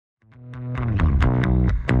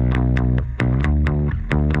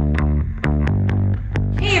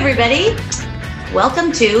everybody.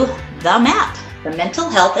 Welcome to The MAP, the Mental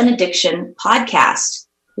Health and Addiction Podcast.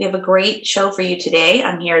 We have a great show for you today.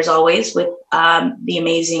 I'm here as always with the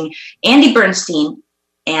amazing Andy Bernstein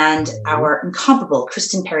and our incomparable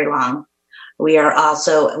Kristen Perry-Long. We've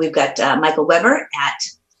got Michael Weber at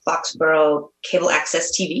Foxborough Cable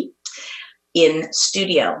Access TV in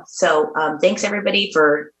studio. So thanks everybody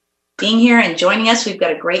for being here and joining us. We've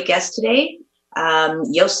got a great guest today.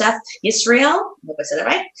 Yosef Yisrael, I hope I said that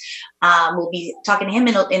right. We'll be talking to him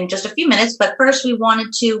in just a few minutes, but first we've got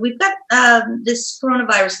this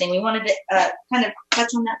coronavirus thing. We wanted to kind of touch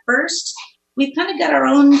on that first. We've kind of got our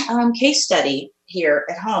own case study here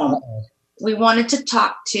at home. We wanted to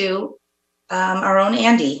talk to our own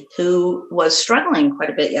Andy, who was struggling quite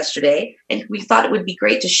a bit yesterday, and we thought it would be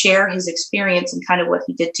great to share his experience and kind of what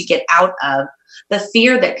he did to get out of the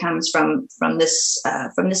fear that comes from this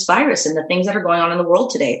virus and the things that are going on in the world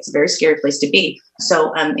today. It's a very scary place to be.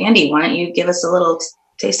 So, Andy, why don't you give us a little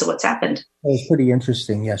taste of what's happened? It was pretty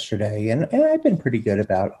interesting yesterday, and I've been pretty good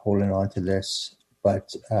about holding on to this,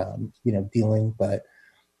 but dealing. But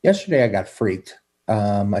yesterday I got freaked.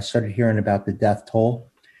 I started hearing about the death toll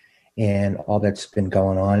and all that's been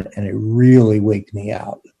going on, and it really waked me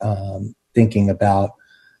out. Thinking about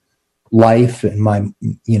life and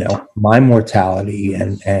my mortality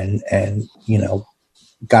and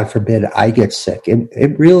God forbid I get sick.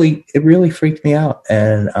 It really freaked me out,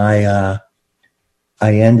 and I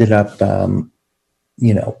ended up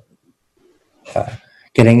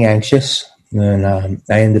getting anxious, and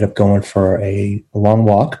I ended up going for a long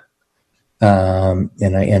walk, and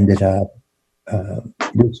I ended up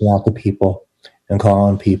reaching out to people and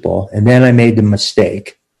calling people, and then I made the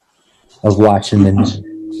mistake of watching the news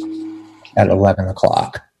at 11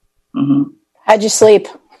 o'clock. Mm-hmm. How'd you sleep?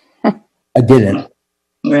 I didn't.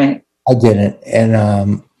 Right. I didn't.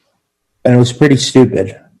 And it was pretty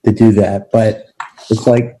stupid to do that. But it's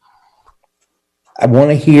like, I want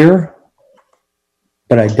to hear,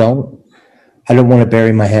 but I don't want to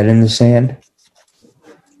bury my head in the sand.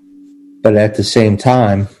 But at the same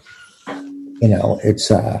time, it's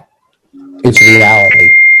reality.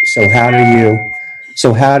 So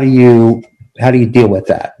how do you deal with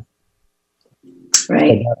that?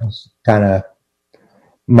 Right. So that was kind of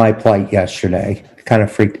my plight yesterday. It kind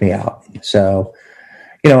of freaked me out. So,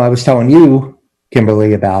 I was telling you,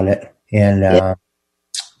 Kimberly, about it, and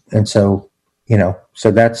so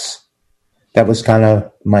that was kind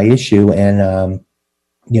of my issue, and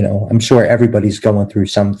I'm sure everybody's going through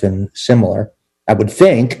something similar, I would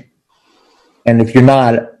think. And if you're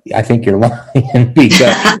not, I think you're lying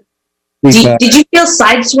because. Did you feel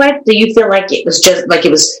sideswiped? Do you feel like it was just like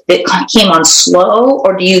it came on slow,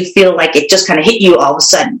 or do you feel like it just kind of hit you all of a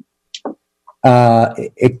sudden?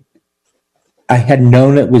 I had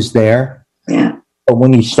known it was there. Yeah. But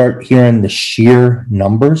when you start hearing the sheer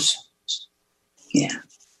numbers, yeah,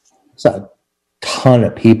 it's a ton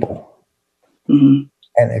of people, mm-hmm.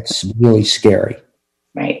 and it's really scary.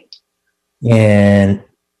 Right. And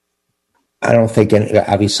I don't think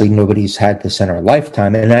obviously nobody's had this in our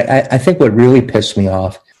lifetime. And I think what really pissed me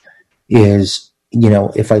off is,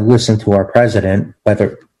 if I listen to our president,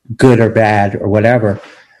 whether good or bad or whatever,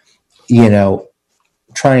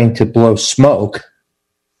 trying to blow smoke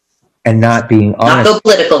and not being honest. Not go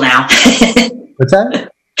political now. What's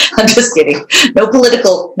that? I'm just kidding. Nothing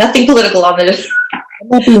political on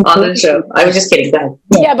the show. I was just kidding. Go ahead.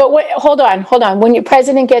 Yeah, but hold on. When your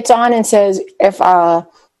president gets on and says, if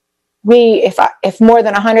more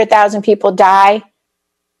than 100,000 people die,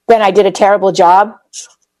 then I did a terrible job.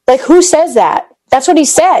 Like, who says that? That's what he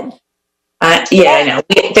said. Yeah, I know.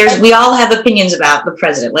 We all have opinions about the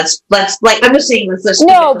president. Let's I'm just saying.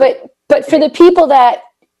 No, but for the people that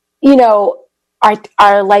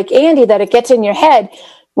are like Andy, that it gets in your head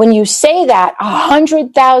when you say that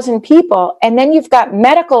 100,000 people, and then you've got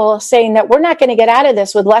medical saying that we're not going to get out of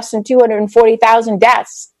this with less than 240,000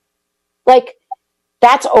 deaths. Like,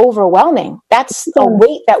 that's overwhelming. That's a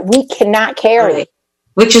weight that we cannot carry. Right.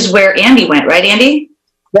 Which is where Andy went, right, Andy?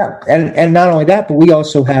 Yeah, and not only that, but we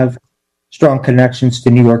also have strong connections to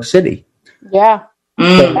New York City. Yeah,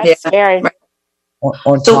 that's scary. Right.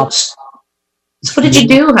 On top. So what did you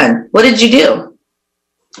do, hon? What did you do?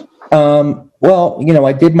 Well,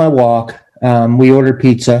 I did my walk. We ordered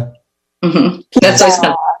pizza. Mm-hmm. That's always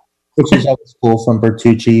which is always cool, from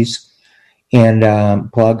Bertucci's and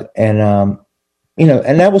Plug, and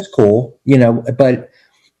and that was cool, but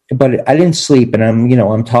I didn't sleep, and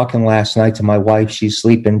I'm talking last night to my wife. She's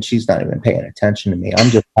sleeping. She's not even paying attention to me. I'm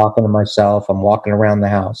just talking to myself. I'm walking around the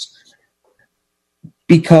house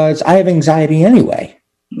because I have anxiety anyway.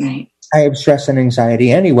 Right. I have stress and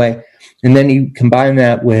anxiety anyway. And then you combine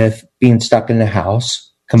that with being stuck in the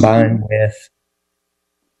house, combined with,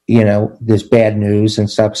 this bad news and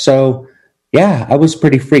stuff. So, yeah, I was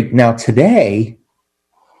pretty freaked. Now, today,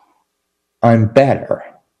 I'm better.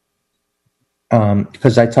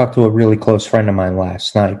 Because I talked to a really close friend of mine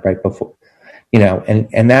last night, right before,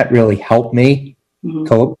 and that really helped me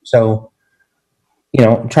cope. So,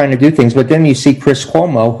 I'm trying to do things. But then you see Chris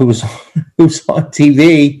Cuomo, who's on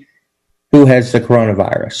TV, who has the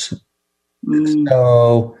coronavirus.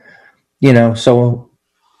 So, so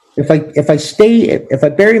if I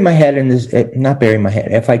bury my head in this, not bury my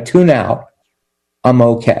head, if I tune out, I'm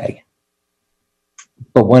okay.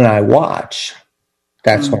 But when I watch,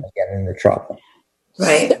 that's when I get into trouble.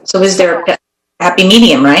 Right. So is there a happy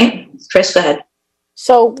medium, right? Chris, go ahead.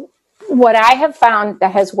 So what I have found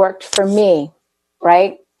that has worked for me,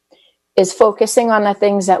 right, is focusing on the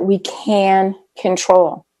things that we can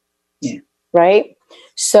control. Yeah. Right?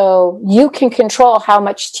 So you can control how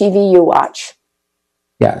much TV you watch.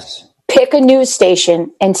 Yes. Pick a news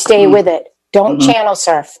station and stay with it. Don't channel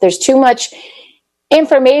surf. There's too much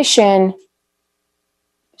information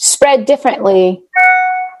spread differently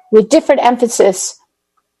with different emphasis,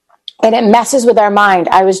 and it messes with our mind.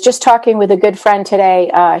 I was just talking with a good friend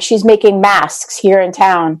today. She's making masks here in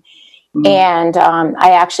town, and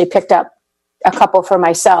I actually picked up a couple for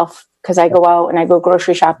myself because I go out and I go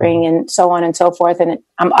grocery shopping and so on and so forth, and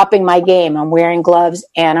I'm upping my game. I'm wearing gloves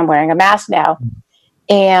and I'm wearing a mask now.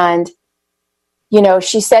 And,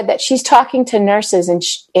 she said that she's talking to nurses and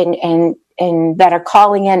that are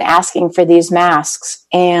calling in asking for these masks,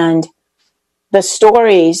 and the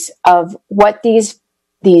stories of what these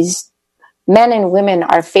men and women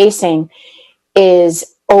are facing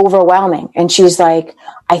is overwhelming. And she's like,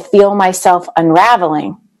 I feel myself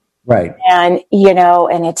unraveling. Right. And,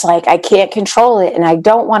 and it's like, I can't control it. And I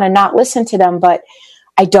don't want to not listen to them, but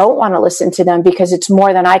I don't want to listen to them because it's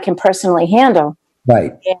more than I can personally handle.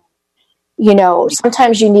 Right. And,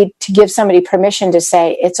 sometimes you need to give somebody permission to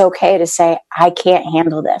say, it's okay to say, I can't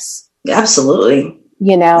handle this. Absolutely.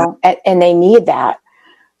 And they need that.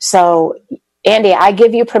 So, Andy, I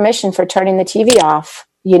give you permission for turning the TV off.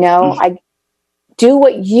 I do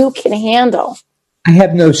what you can handle. I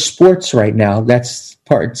have no sports right now. That's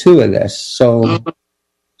part 2 of this. So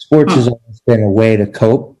sports has always been a way to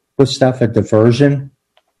cope with stuff, a diversion.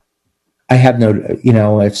 I have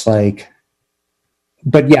no, it's like,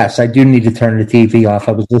 but yes, I do need to turn the TV off.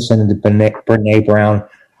 I was listening to Brene Brown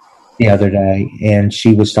the other day, and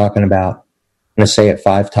she was talking about, I'm going to say it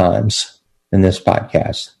 5 times in this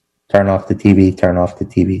podcast. Turn off the TV, turn off the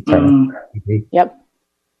TV, turn off the TV. Yep.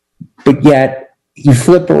 But yet, you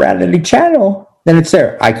flip around any channel, then it's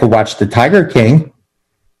there. I could watch the Tiger King,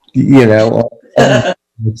 which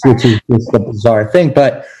is just a bizarre thing.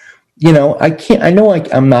 But,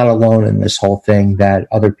 I'm not alone in this whole thing, that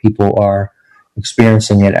other people are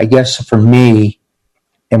experiencing it. I guess for me,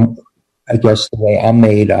 and I guess the way I'm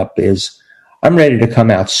made up is I'm ready to come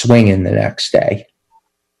out swinging the next day,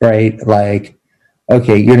 right? Like,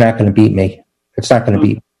 okay, you're not going to beat me. It's not going to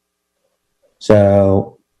beat me.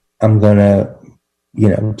 So I'm going to,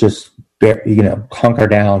 just, hunker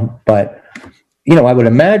down. But, I would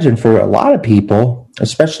imagine for a lot of people,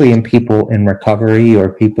 especially in people in recovery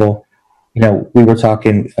or people, we were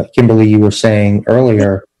talking, Kimberly, you were saying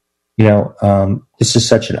earlier, this is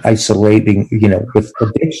such an isolating, with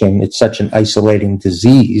addiction, it's such an isolating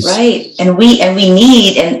disease. Right. And we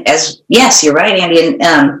need, and yes, you're right, Andy. And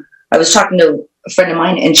I was talking to a friend of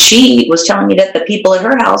mine, and she was telling me that the people at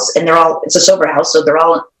her house, and it's a sober house, so they're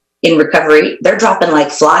all in recovery, they're dropping like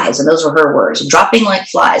flies. And those were her words, dropping like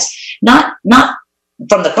flies, not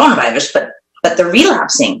from the coronavirus, but they're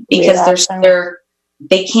relapsing because they're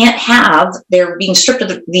being stripped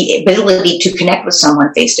of the ability to connect with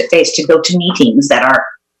someone face to face, to go to meetings that are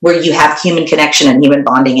where you have human connection and human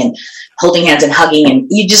bonding and holding hands and hugging. And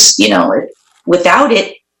you just, without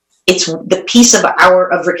it, it's the piece of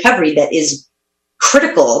recovery that is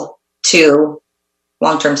critical to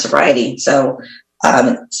long-term sobriety. So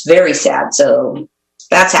it's very sad. So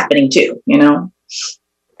that's happening too, And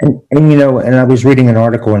and I was reading an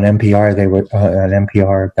article on NPR. They were on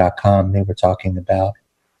NPR.com. They were talking about,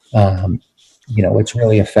 it's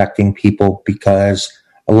really affecting people because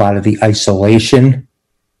a lot of the isolation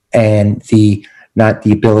and not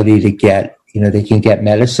the ability to get, they can get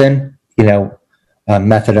medicine,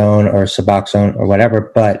 methadone or Suboxone or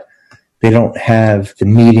whatever, but they don't have the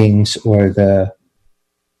meetings or the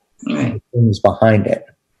things behind it.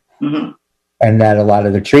 Mm-hmm. And that a lot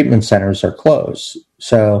of the treatment centers are closed.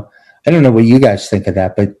 So I don't know what you guys think of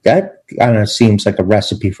that, but that kind of seems like a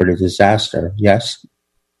recipe for the disaster. Yes?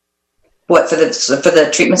 What, for the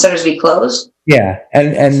treatment centers to be closed? Yeah,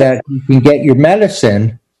 and that you can get your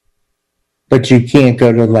medicine, but you can't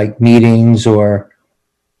go to like meetings or.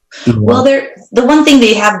 Well, the one thing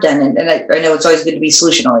they have done, and I know it's always good to be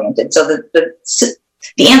solution oriented. So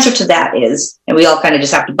the answer to that is, and we all kind of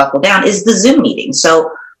just have to buckle down, is the Zoom meeting.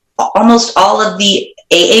 So almost all of the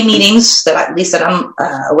AA meetings at least that I'm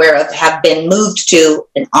aware of have been moved to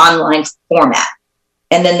an online format.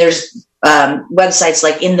 And then there's websites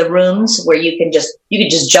like In the Rooms where you can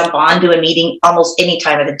just jump on to a meeting almost any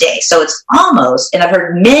time of the day. So it's almost, and I've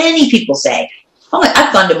heard many people say, oh,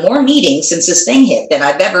 I've gone to more meetings since this thing hit than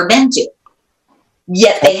I've ever been to.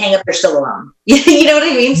 Yet they hang up, they're still alone. You know what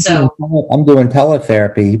I mean? So I'm doing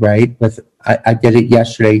teletherapy, right? I did it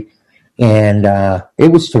yesterday, and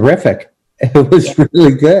it was terrific. It was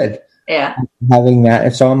really good. Yeah. Having that.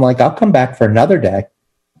 And so I'm like, I'll come back for another day.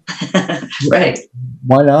 Right.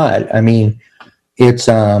 Why not? I mean, it's,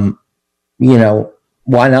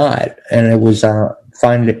 why not? And it was,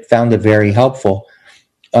 found it very helpful.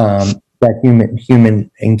 That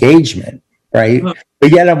human engagement, right? Mm-hmm.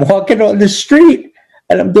 But yet I'm walking on the street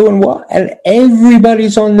and I'm doing what? And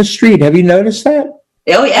everybody's on the street. Have you noticed that?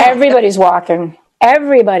 Oh, yeah. Everybody's walking.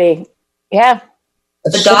 Everybody. Yeah.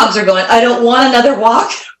 The dogs are going, I don't want another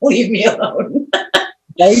walk. Leave me alone.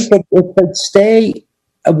 Right? But stay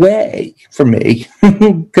away from me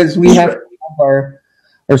because we have our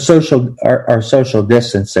social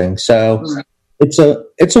distancing. So mm-hmm. It's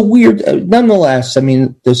a weird, nonetheless, I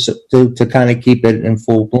mean, to kind of keep it in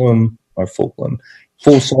full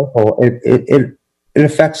circle, it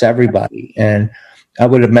affects everybody. And I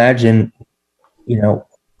would imagine,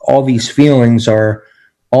 all these feelings are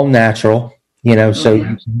all natural, so you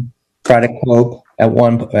can try to cope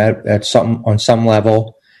on some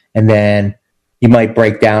level, and then you might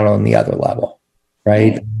break down on the other level,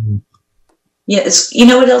 right? Yes,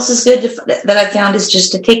 what else is good that I've found is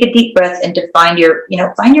just to take a deep breath and to find your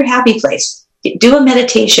happy place. Do a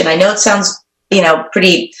meditation. I know it sounds,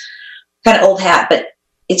 pretty kind of old hat, but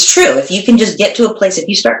it's true. If you can just get to a place, if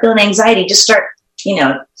you start feeling anxiety, just start,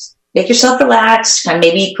 make yourself relaxed, kind of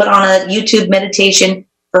maybe put on a YouTube meditation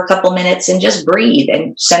for a couple minutes and just breathe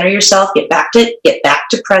and center yourself, get back to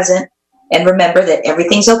present. And remember that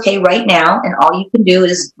everything's okay right now, and all you can do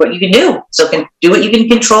is what you can do. So do what you can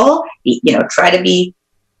control. Try to be,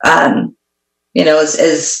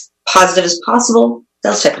 as positive as possible.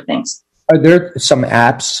 Those type of things. Are there some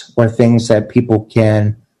apps or things that people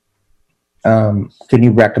can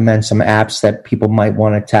you recommend some apps that people might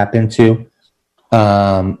want to tap into?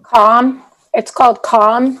 Calm. It's called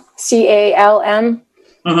Calm, CALM.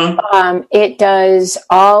 Mm-hmm. It does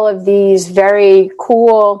all of these very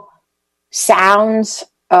cool sounds,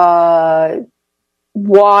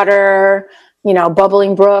 water,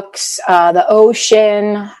 bubbling brooks, the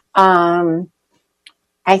ocean.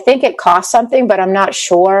 I think it costs something, but I'm not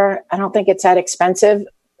sure. I don't think it's that expensive.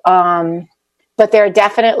 But there are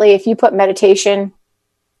definitely, if you put meditation,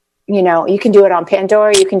 you can do it on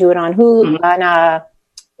Pandora, you can do it on Hulu, mm-hmm. on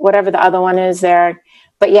whatever the other one is there.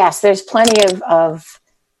 But yes, there's plenty of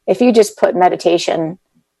if you just put meditation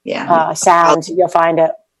sounds, you'll find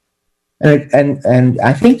it. And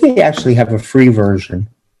I think they actually have a free version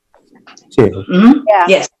too. Mm-hmm. Yeah.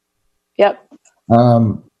 Yes. Yep.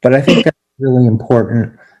 But I think that's a really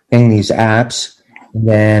important thing, these apps. And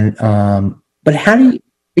then, but I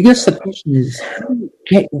guess the question is, how do you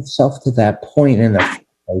get yourself to that point in the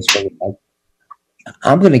place where you're like,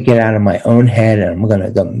 I'm going to get out of my own head and I'm going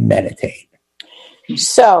to go meditate?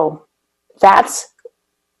 So that's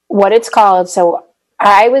what it's called. So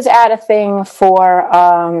I was at a thing for,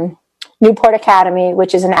 Newport Academy,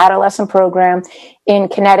 which is an adolescent program in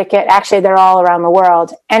Connecticut. Actually, they're all around the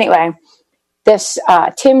world. Anyway, this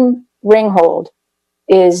Tim Ringhold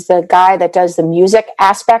is the guy that does the music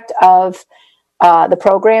aspect of the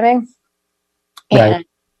programming. Right. And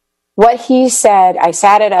what he said, I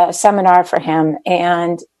sat at a seminar for him,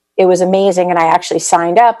 and it was amazing. And I actually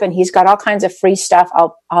signed up, and he's got all kinds of free stuff.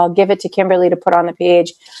 I'll give it to Kimberly to put on the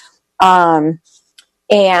page. And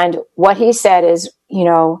what he said is,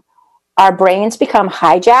 our brains become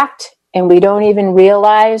hijacked and we don't even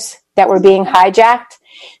realize that we're being hijacked.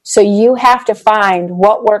 So you have to find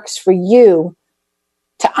what works for you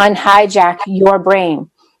to unhijack your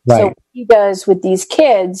brain. Right. So what he does with these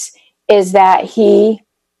kids is that he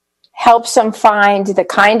helps them find the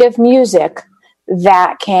kind of music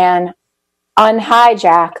that can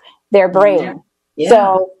unhijack their brain. Yeah.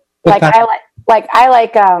 So I like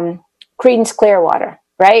Creedence Clearwater,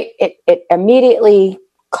 right? It immediately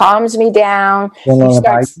calms me down. You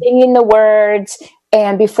start singing the words,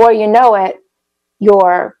 and before you know it,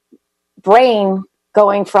 your brain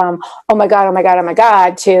going from, oh my God, oh my God, oh my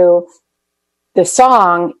God, to the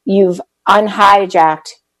song, you've unhijacked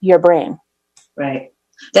your brain. Right.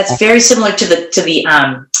 That's very similar to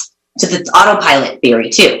the autopilot theory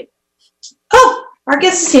too. Oh, our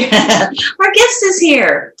guest is here. Our guest is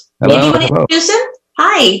here. Hello, Maybe you want to hello. introduce him?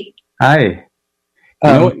 Hi. Hi. You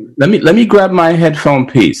know what? Let me grab my headphone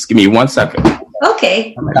piece. Give me 1 second.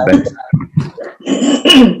 Okay.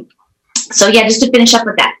 So yeah, just to finish up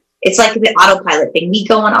with that, it's like the autopilot thing. We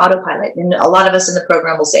go on autopilot, and a lot of us in the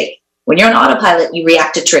program will say, when you're on autopilot, you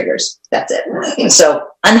react to triggers. That's it. And so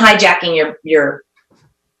unhijacking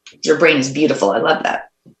your brain is beautiful. I love that.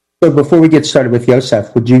 So before we get started with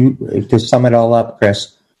Yosef, would you, to sum it all up,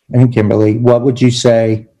 Chris and Kimberly, what would you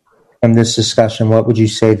say from this discussion? What would you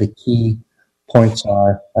say the key points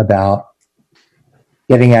are about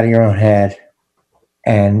getting out of your own head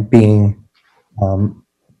and being,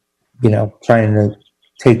 trying to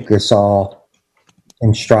take this all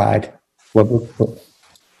in stride?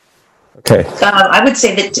 Okay. I would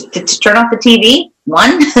say that to turn off the TV,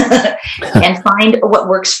 one, and find what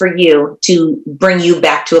works for you to bring you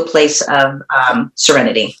back to a place of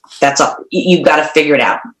serenity. That's all. You've got to figure it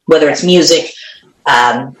out. Whether it's music,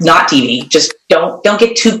 not TV. Just don't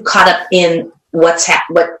get too caught up in what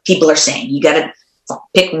people are saying. You got to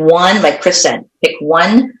pick one, like Chris said. Pick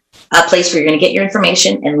one place where you're going to get your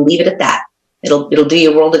information and leave it at that. It'll do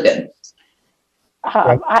you a world of good.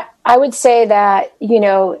 I would say that,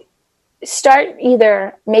 start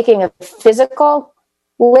either making a physical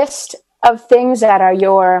list of things that are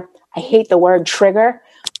your, I hate the word trigger,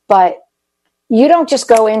 but you don't just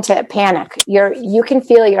go into panic. You can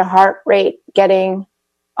feel your heart rate getting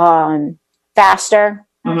faster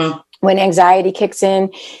when anxiety kicks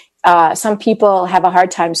in. Some people have a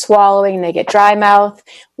hard time swallowing. They get dry mouth.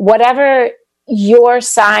 Whatever your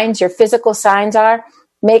signs, your physical signs are,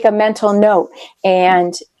 make a mental note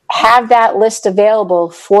and have that list available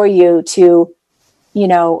for you to,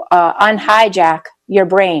 unhijack your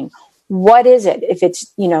brain. What is it? If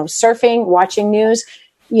it's, surfing, watching news,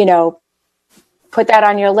 put that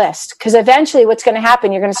on your list. Because eventually what's going to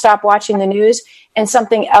happen, you're going to stop watching the news and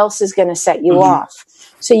something else is going to set you off.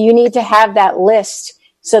 So you need to have that list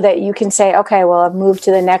so that you can say, okay, well, I've moved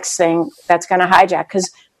to the next thing that's going to hijack.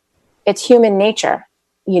 Because it's human nature,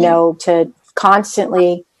 to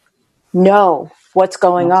constantly know what's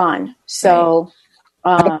going on. So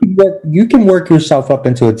you can work yourself up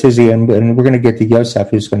into a tizzy, and we're going to get to Yosef,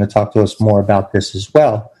 who's going to talk to us more about this as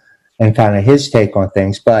well and kind of his take on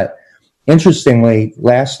things. But interestingly,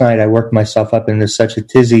 last night I worked myself up into such a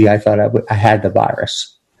tizzy, I thought I had the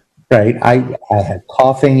virus, right? I had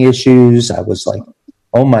coughing issues. I was like,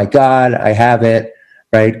 oh my God, I have it,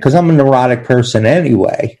 right? Because I'm a neurotic person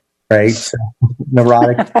anyway, right? So,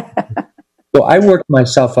 neurotic. So I worked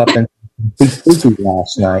myself up into tizzy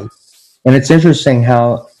last night. And it's interesting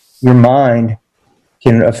how your mind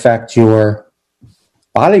can affect your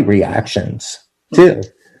body reactions too.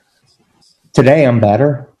 Today I'm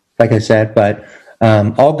better, like I said, but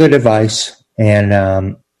all good advice.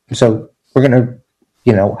 And so we're going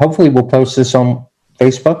to, hopefully we'll post this on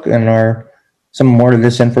Facebook and some more of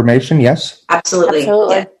this information. Yes? Absolutely.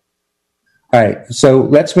 Yeah. All right. So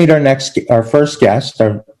let's meet our first guest.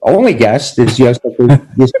 Our only guest is Yosef.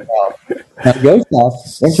 Now,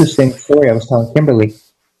 Yosef, interesting story I was telling Kimberly.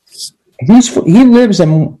 He lives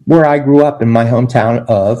in where I grew up in my hometown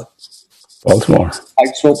of Baltimore.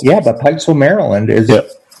 Pikesville. Yeah, but Pikesville, Maryland is a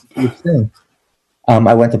thing.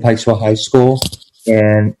 I went to Pikesville High School,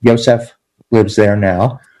 and Yosef lives there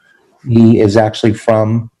now. He is actually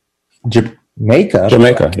from Jamaica.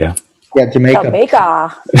 Jamaica, yeah. Yeah, Jamaica.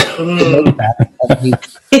 Jamaica. He lived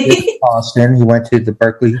in Boston. He went to the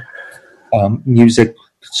Berkeley Music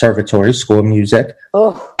Conservatory, School of Music.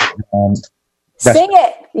 Oh, sing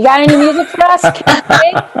it! You got any music for us?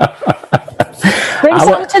 Bring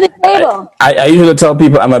something to the table. I usually tell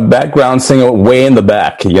people I'm a background singer way in the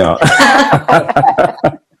back, And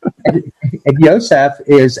Yosef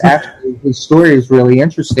is actually, his story is really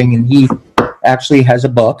interesting, and he actually has a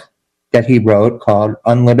book that he wrote called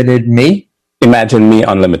Unlimited Me. Imagine Me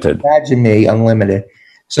Unlimited. Imagine Me Unlimited.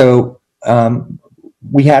 So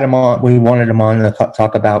we had him on. We wanted him on to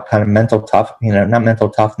talk about kind of not mental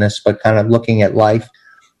toughness, but kind of looking at life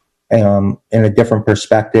in a different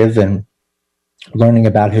perspective and learning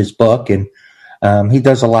about his book. And he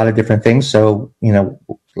does a lot of different things. So,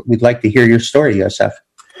 we'd like to hear your story, Yosef.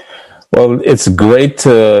 Well, it's great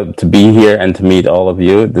to be here and to meet all of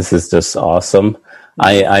you. This is just awesome.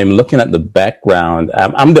 I'm looking at the background.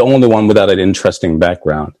 I'm the only one without an interesting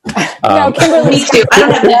background. No, Kimberly, me too. I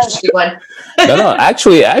don't have an interesting one. No.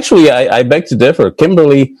 Actually, I beg to differ.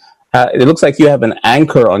 Kimberly, it looks like you have an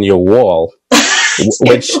anchor on your wall,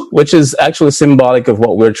 which is actually symbolic of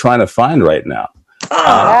what we're trying to find right now.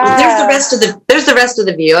 There's the rest of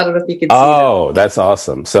the view. I don't know if you can see. Oh, that's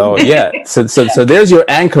awesome. So yeah, so there's your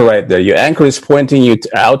anchor right there. Your anchor is pointing you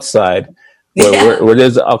to outside, where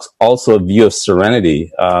there's also a view of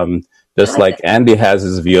serenity. Just like Andy has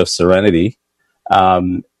his view of serenity.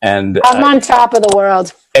 And I'm on top of the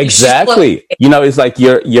world. Exactly. It's like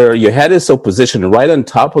your head is so positioned right on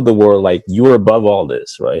top of the world, like you're above all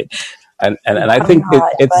this, right? And I think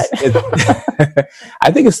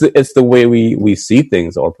I think it's the way we see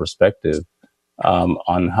things, or perspective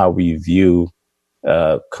on how we view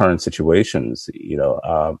current situations.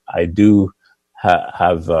 I do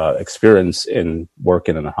have experience in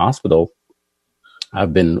working in a hospital.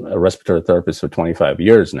 I've been a respiratory therapist for 25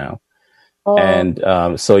 years now. Oh.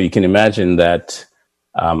 And so you can imagine that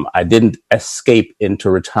I didn't escape into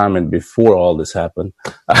retirement before all this happened.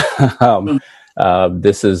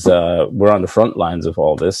 This is, we're on the front lines of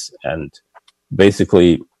all this. And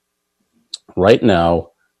basically, right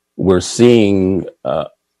now, we're seeing a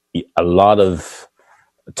lot of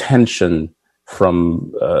tension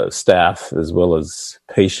from staff as well as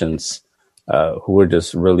patients who are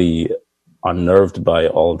just really unnerved by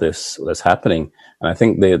all this that's happening. And I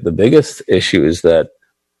think the biggest issue is that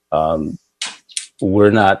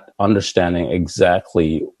we're not understanding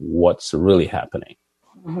exactly what's really happening.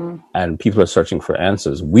 Mm-hmm. And people are searching for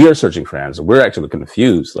answers. We are searching for answers. We're actually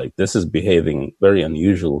confused. Like, this is behaving very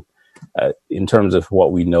unusual in terms of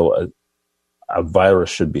what we know a virus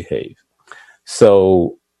should behave.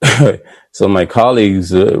 So my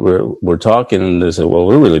colleagues were talking, and they said, well,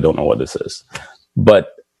 we really don't know what this is.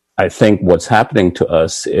 But I think what's happening to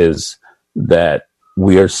us is that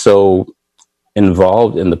we are so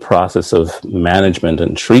involved in the process of management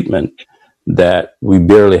and treatment that we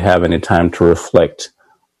barely have any time to reflect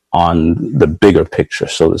on the bigger picture,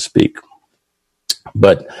 so to speak.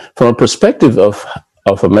 But from a perspective of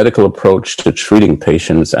a medical approach to treating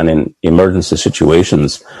patients and in emergency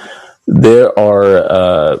situations, there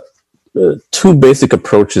are two basic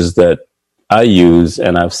approaches that I use,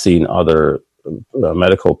 and I've seen other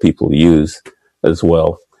medical people use as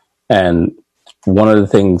well. And one of the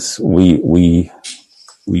things we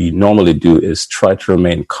normally do is try to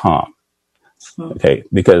remain calm. Okay,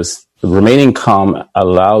 because remaining calm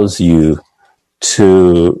allows you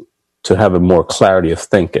to have a more clarity of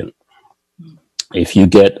thinking. If you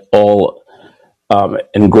get all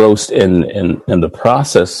engrossed in the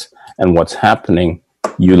process and what's happening,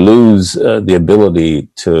 you lose the ability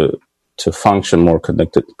to function more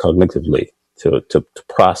cognitively, to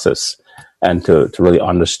process and to really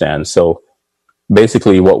understand. So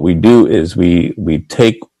basically what we do is we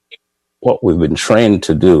take what we've been trained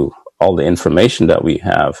to do, all the information that we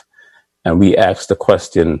have, and we ask the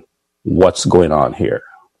question, what's going on here?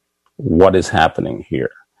 What is happening here?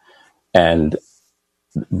 And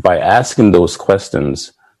by asking those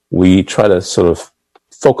questions, we try to sort of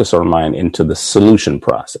focus our mind into the solution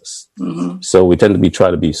process. Mm-hmm. So we tend to try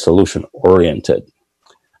to be solution oriented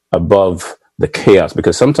above the chaos,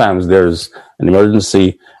 because sometimes there's an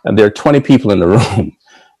emergency and there are 20 people in the room.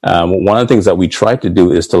 One of the things that we try to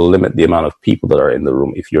do is to limit the amount of people that are in the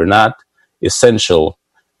room. If you're not essential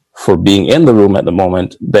for being in the room at the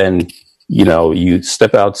moment, then you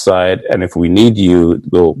step outside, and if we need you,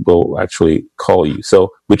 we'll actually call you.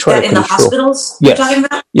 So we try to control. In the hospitals you're talking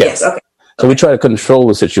about? Yes. Okay. So we try to control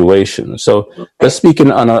the situation. So let's speak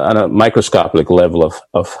on a microscopic level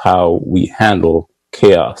of how we handle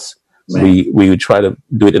chaos. Right. We try to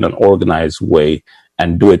do it in an organized way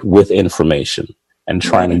and do it with information and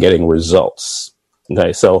trying to getting results.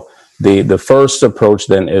 Okay. So the first approach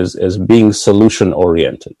then is being solution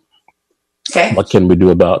oriented. Okay. What can we do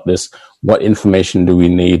about this? What information do we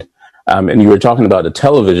need? And you were talking about the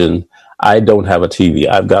television. I don't have a TV.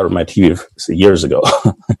 I've got my TV years ago.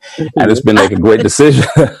 And it's been like a great decision.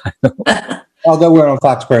 Although we're on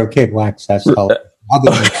Foxborough cable access. But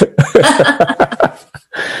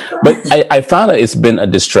I found that it's been a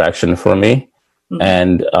distraction for me. Mm-hmm.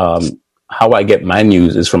 And how I get my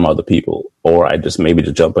news is from other people. Or I just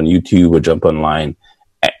jump on YouTube or jump online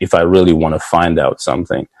if I really want to find out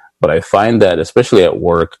something. But I find that, especially at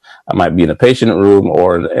work, I might be in a patient room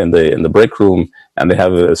or in the break room, and they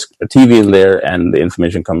have a TV in there, and the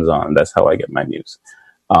information comes on. That's how I get my news.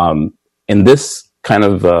 In this kind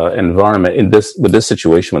of environment, with this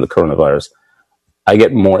situation with the coronavirus, I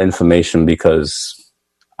get more information because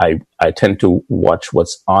I tend to watch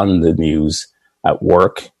what's on the news at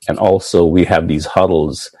work, and also we have these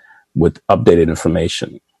huddles with updated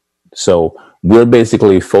information. So we're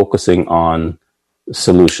basically focusing on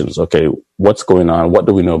solutions. Okay, what's going on? What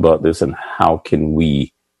do we know about this? And how can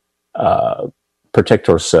we protect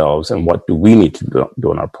ourselves? And what do we need to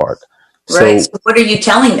do on our part? Right. So what are you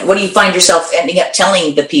telling? What do you find yourself ending up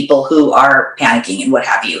telling the people who are panicking and what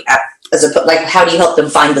have you? How do you help them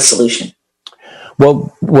find the solution?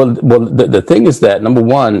 Well. The thing is that, number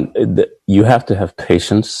one, you have to have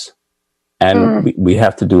patience, and we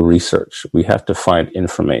have to do research. We have to find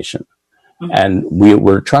information, and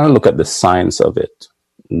we're trying to look at the science of it.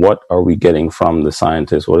 What are we getting from the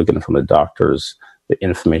scientists? What are we getting from the doctors? The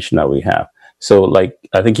information that we have. So, like,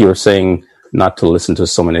 I think you were saying, not to listen to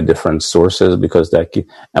so many different sources, because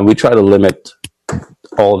and we try to limit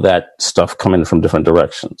all of that stuff coming from different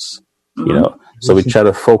directions, you know. So we try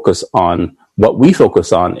to focus on what we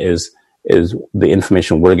focus on is the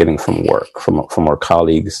information we're getting from work, from our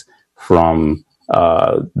colleagues, from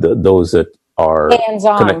those that are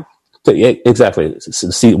hands-on. Exactly.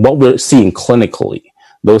 See what we're seeing clinically,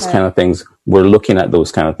 those kind of things. We're looking at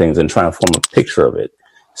those kind of things and trying to form a picture of it.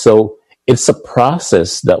 So it's a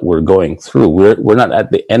process that we're going through. We're not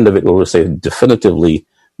at the end of it where we're saying definitively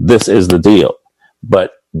this is the deal,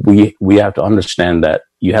 but we have to understand that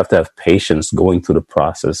you have to have patience going through the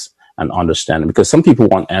process and understanding, because some people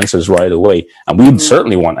want answers right away, and we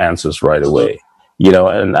certainly want answers right away. You know,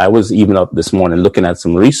 and I was even up this morning looking at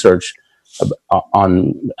some research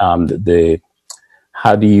on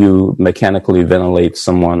how do you mechanically ventilate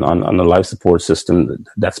someone on a life support system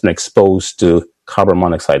that's been exposed to carbon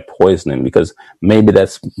monoxide poisoning, because maybe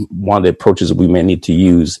that's one of the approaches we may need to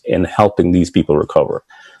use in helping these people recover.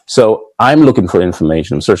 So I'm looking for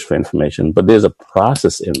information, I'm searching for information, but there's a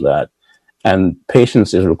process in that, and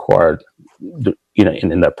patience is required, you know,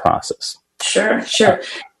 in that process. Sure.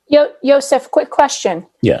 Yosef, quick question.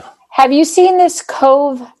 Yeah. Have you seen this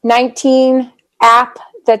COVID-19 app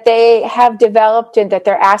that they have developed and that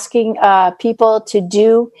they're asking people to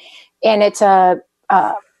do? And it's a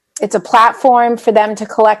platform for them to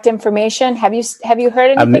collect information. Have you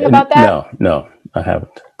heard anything about that? No, I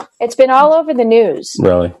haven't. It's been all over the news.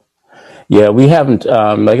 Really? Yeah, we haven't.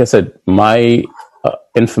 Like I said, my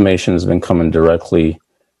information has been coming directly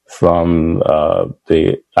from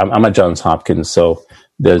I'm at Johns Hopkins, so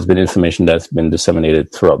there's been information that's been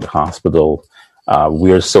disseminated throughout the hospital.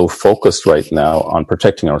 We are so focused right now on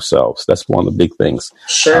protecting ourselves. That's one of the big things.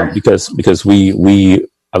 Sure. Because we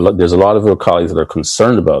there's a lot of our colleagues that are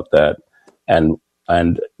concerned about that, and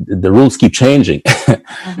the rules keep changing.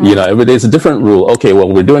 You know, every day it's a different rule. Okay, well,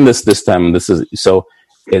 we're doing this time. This is so.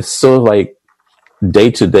 It's sort of like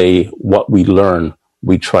day to day, what we learn,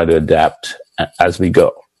 we try to adapt as we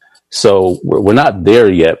go. So we're not there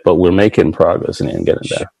yet, but we're making progress and getting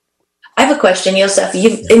there. I have a question, Yosef.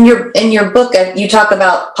 In your book, you talk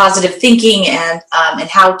about positive thinking and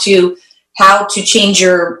how to change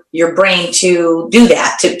your brain to do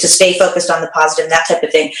that, to stay focused on the positive and that type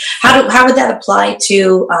of thing. How would that apply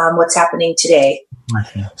to what's happening today?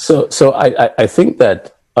 So I think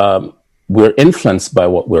that we're influenced by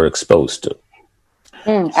what we're exposed to.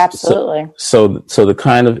 Absolutely. So the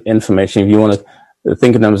kind of information, if you want to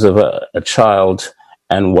think in terms of a child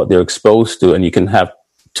and what they're exposed to, and you can have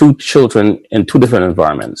two children in two different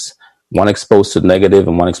environments, one exposed to negative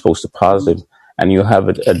and one exposed to positive, and you have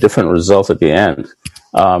a different result at the end.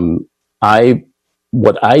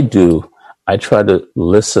 What I do, I try to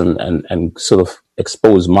listen and sort of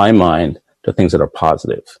expose my mind to things that are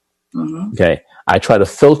positive. Okay. I try to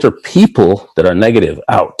filter people that are negative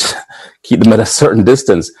out, keep them at a certain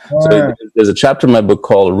distance. So there's a chapter in my book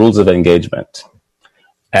called Rules of Engagement.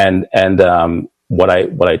 And what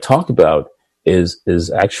I talk about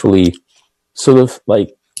is actually sort of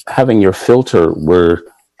like having your filter where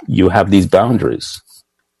you have these boundaries,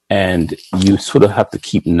 and you sort of have to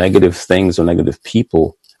keep negative things or negative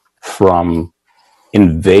people from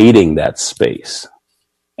invading that space.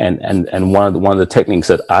 And one of the techniques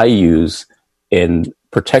that I use in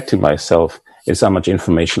protecting myself is how much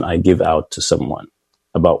information I give out to someone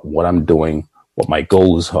about what I'm doing, what my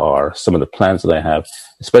goals are, some of the plans that I have,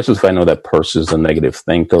 especially if I know that person is a negative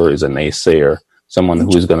thinker, is a naysayer, someone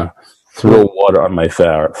who is going to throw water on my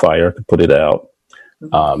fire to put it out.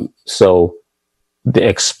 So the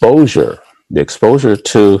exposure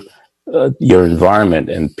to your environment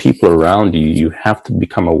and people around you, you have to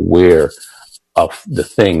become aware of the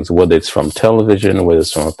things, whether it's from television, whether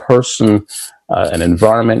it's from a person, an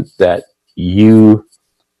environment that you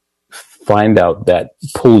find out that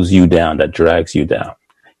pulls you down, that drags you down.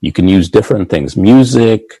 You can use different things,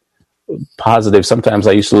 music, positive. Sometimes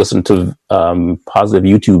I used to listen to positive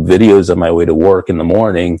YouTube videos on my way to work in the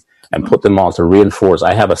morning and put them all to reinforce.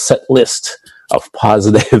 I have a set list of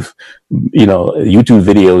positive, YouTube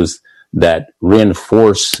videos that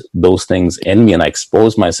reinforce those things in me, and I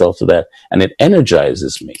expose myself to that, and it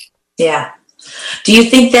energizes me. Yeah. Do you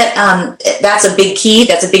think that that's a big key?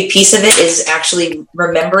 That's a big piece of it, is actually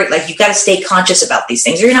remember it. Like, you've got to stay conscious about these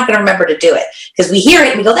things, or you're not going to remember to do it, because we hear it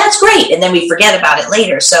and we go, that's great. And then we forget about it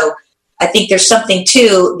later. So I think there's something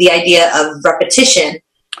to the idea of repetition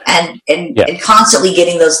and constantly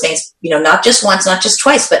getting those things, not just once, not just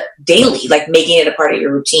twice, but daily, like making it a part of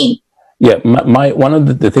your routine. Yeah. My one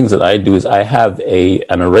of the things that I do is I have an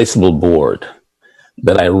erasable board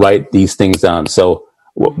that I write these things on. So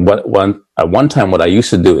one time what I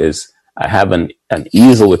used to do is I have an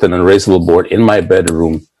easel with an erasable board in my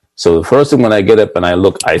bedroom. So the first thing when I get up and I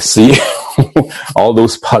look, I see all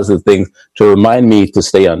those positive things to remind me to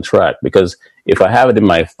stay on track. Because if I have it in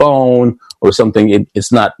my phone or something,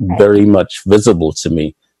 it's not very much visible to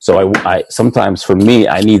me. So I sometimes, for me,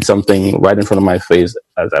 I need something right in front of my face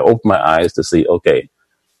as I open my eyes to see, okay,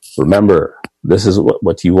 remember, this is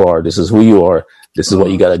what you are. This is who you are. This is what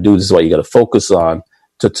you got to do. This is what you got to focus on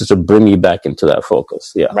to bring you back into that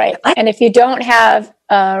focus. Yeah. Right. And if you don't have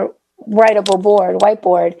a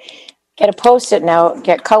whiteboard, get a Post-it note,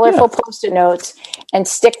 get colorful Post-it notes and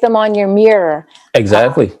stick them on your mirror.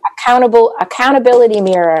 Exactly. Accountability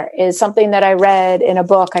mirror is something that I read in a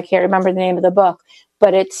book. I can't remember the name of the book,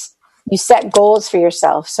 but you set goals for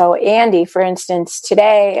yourself. So Andy, for instance,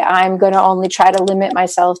 today I'm going to only try to limit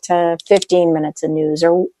myself to 15 minutes of news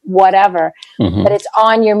or whatever, but it's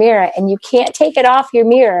on your mirror and you can't take it off your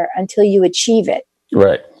mirror until you achieve it.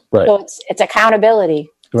 Right. So it's accountability.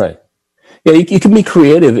 Right. Yeah. You can be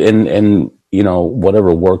creative in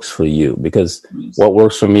whatever works for you, because what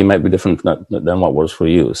works for me might be different than what works for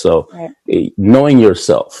you. So knowing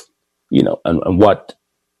yourself, and what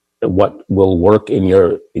will work in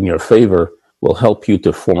your favor will help you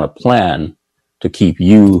to form a plan to keep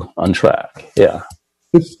you on track. Yeah.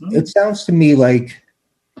 It sounds to me like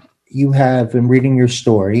you have, in reading your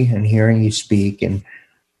story and hearing you speak and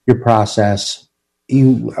your process,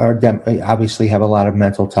 you obviously have a lot of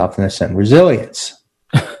mental toughness and resilience.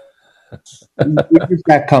 Where does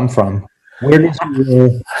that come from?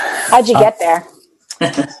 How'd you get there?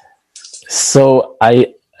 So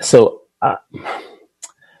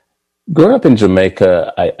growing up in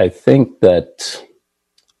Jamaica, I think that,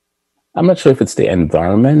 I'm not sure if it's the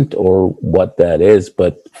environment or what that is,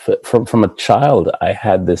 but from a child, I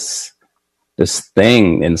had this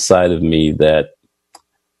thing inside of me that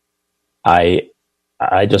I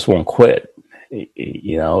just won't quit.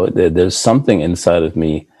 There's something inside of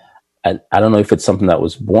me. I don't know if it's something that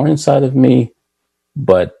was born inside of me,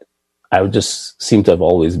 but I would just seem to have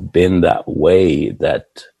always been that way, that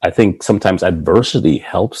I think sometimes adversity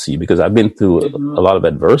helps you, because I've been through a lot of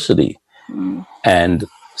adversity, and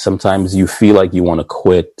sometimes you feel like you want to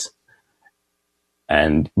quit.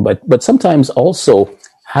 But sometimes also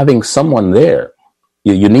having someone there,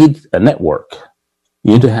 you need a network.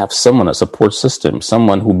 You need to have someone, a support system,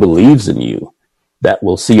 someone who believes in you, that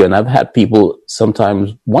will see you. And I've had people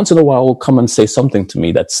sometimes, once in a while, will come and say something to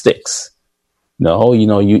me that sticks. No,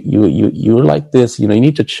 you're like this, you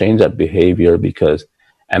need to change that behavior, because,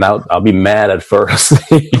 and I'll be mad at first,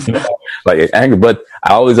 like angry, but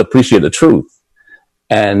I always appreciate the truth.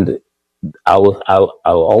 And I'll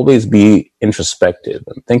always be introspective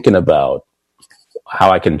and thinking about how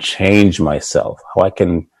I can change myself, how I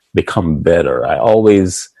can become better. I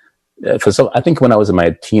think when I was in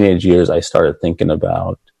my teenage years, I started thinking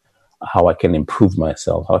about how I can improve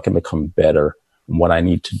myself, how I can become better, and what I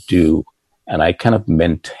need to do. And I kind of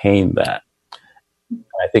maintain that.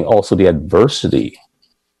 I think also the adversity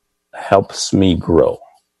helps me grow.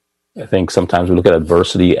 I think sometimes we look at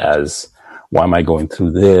adversity as, why am I going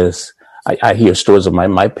through this? I hear stories of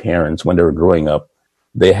my parents when they were growing up.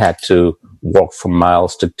 They had to walk for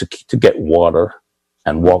miles to get water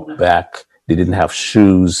and walk back. They didn't have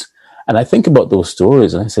shoes. And I think about those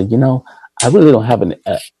stories and I say, I really don't have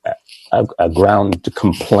a ground to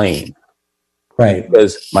complain. Right.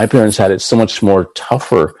 Because my parents had it so much more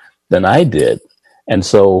tougher than I did. And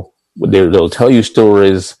so they'll tell you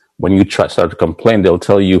stories. When you start to complain, they'll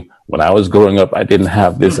tell you, when I was growing up, I didn't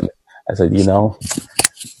have this. And I said,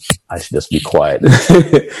 I should just be quiet.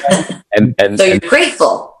 and so you're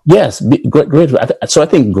grateful. Yes, grateful. So I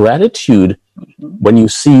think gratitude, when you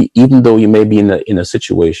see, even though you may be in a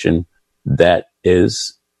situation that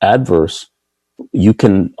is adverse, you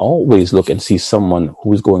can always look and see someone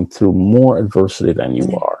who's going through more adversity than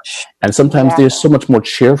you are. And sometimes they're so much more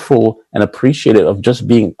cheerful and appreciative of just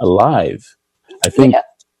being alive. I think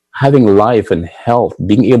having life and health,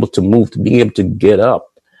 being able to move, being able to get up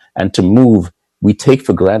and to move, we take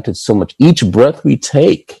for granted so much. Each breath we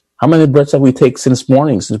take, How many breaths have we taken since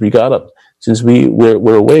morning, since we got up, since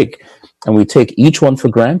we're awake? And we take each one for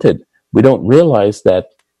granted. We don't realize that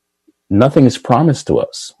nothing is promised to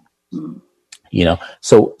us. You know,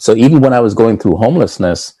 so even when I was going through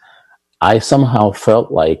homelessness, I somehow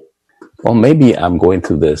felt like, well, maybe I'm going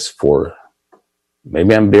through this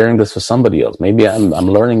maybe I'm bearing this for somebody else. Maybe I'm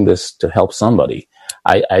learning this to help somebody.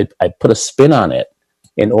 I put a spin on it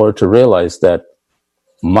in order to realize that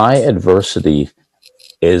my adversity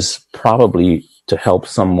is probably to help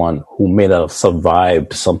someone who may not have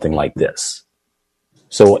survived something like this.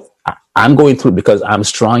 So I'm going through it because I'm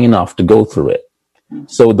strong enough to go through it.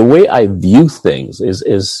 So the way I view things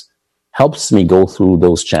is helps me go through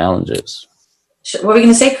those challenges. What were we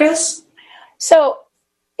going to say, Chris? So,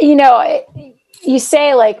 you know, you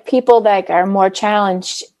say like people that are more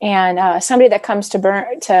challenged, and somebody that comes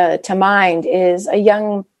to mind is a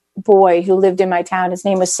young boy who lived in my town. His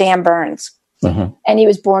name was Sam Burns, and he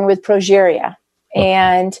was born with progeria.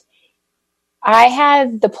 And I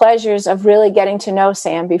had the pleasures of really getting to know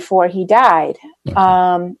Sam before he died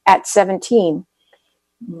at 17.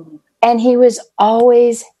 And he was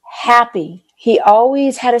always happy. He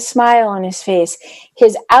always had a smile on his face.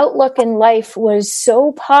 His outlook in life was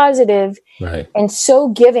so positive and so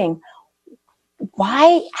giving.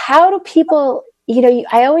 Why? How do people, you know,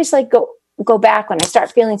 I always like go back when I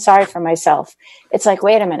start feeling sorry for myself. It's like,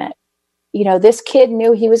 wait a minute. You know, this kid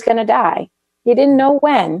knew he was going to die. He didn't know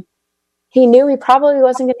when. He knew he probably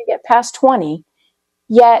wasn't going to get past 20.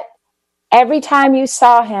 Yet every time you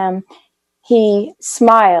saw him, he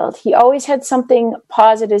smiled. He always had something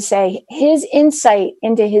positive to say. His insight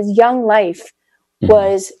into his young life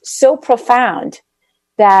was so profound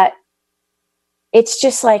that it's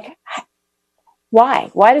just like, why?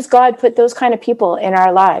 Why does God put those kind of people in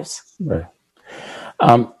our lives? Right.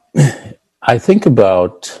 I think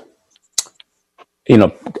about, you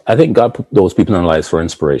know, I think God put those people in our lives for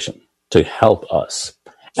inspiration, to help us.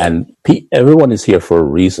 And everyone is here for a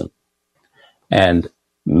reason. And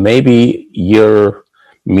maybe your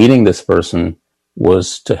meeting this person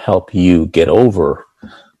was to help you get over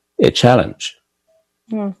a challenge.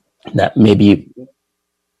 That maybe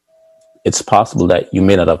it's possible that you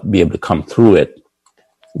may not be able to come through it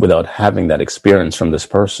without having that experience from this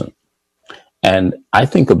person. And I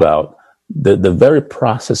think about the very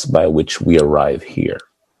process by which we arrive here.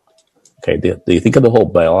 Okay, do you think of the whole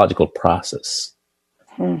biological process?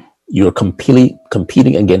 You're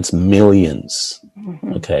competing against millions.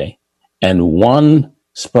 Okay, and one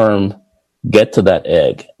sperm get to that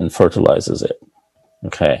egg and fertilizes it.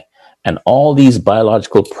 Okay, and all these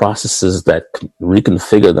biological processes that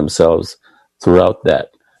reconfigure themselves throughout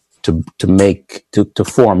that to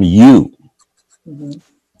form you.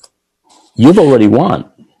 You've already won.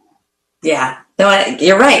 Yeah, no,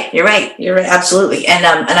 you're right. You're right. Absolutely. And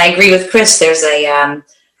I agree with Chris. There's a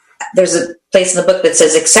place in the book that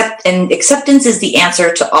says acceptance is the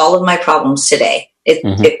answer to all of my problems today.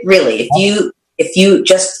 It really, if you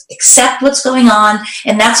just accept what's going on,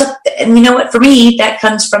 and and you know what, for me, that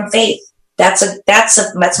comes from faith. That's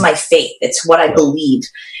my faith. It's what I believe,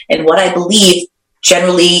 and what I believe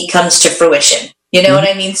generally comes to fruition. You know what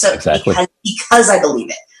I mean? So exactly. because I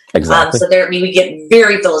believe it. Exactly. So we get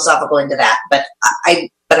very philosophical into that, but I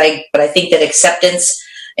think that acceptance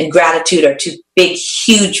and gratitude are two big,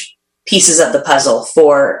 huge pieces of the puzzle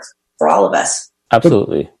for all of us.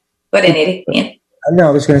 Absolutely. But Andy? No,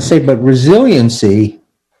 I was going to say, but resiliency,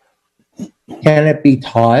 can it be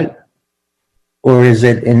taught, or is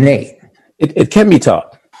it innate? It can be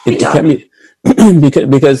taught. It can be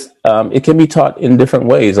because it can be taught in different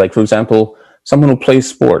ways. Like, for example, someone who plays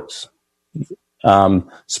sports.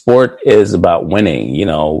 Sport is about winning, you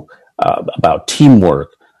know, about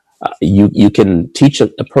teamwork. You can teach a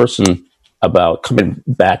person about coming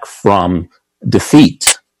back from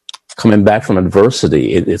defeat, coming back from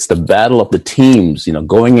adversity. It's the battle of the teams, you know,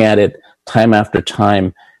 going at it time after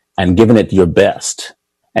time and giving it your best.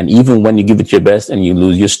 And even when you give it your best and you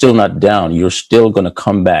lose, you're still not down. You're still going to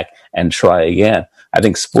come back and try again. I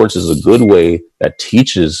think sports is a good way that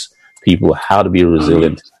teaches people how to be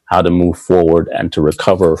resilient, how to move forward, and to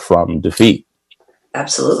recover from defeat.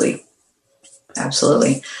 Absolutely.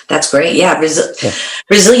 That's great. Yeah.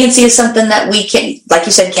 Resiliency is something that we can, like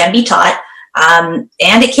you said, can be taught. And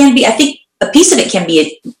it can be, I think a piece of it can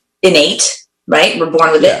be innate, right? We're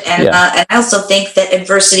born with it. And I also think that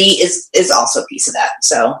adversity is also a piece of that.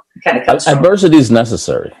 So it kind of comes from adversity is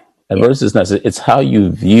necessary. Adversity is necessary. It's how you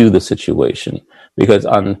view the situation. Because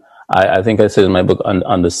I think I said in my book,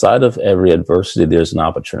 on the side of every adversity, there's an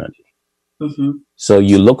opportunity. So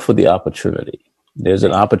you look for the opportunity. There's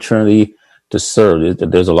an opportunity to serve.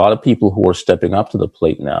 There's a lot of people who are stepping up to the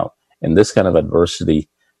plate now in this kind of adversity,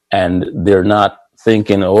 and they're not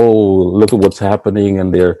thinking, "Oh, look at what's happening,"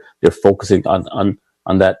 and they're focusing on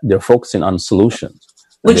that. They're focusing on solutions.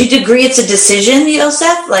 Would you agree it's a decision,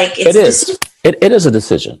 Yosef? Like it is. It is a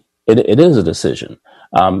decision. It is a decision.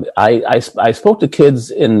 I spoke to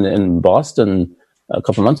kids in Boston a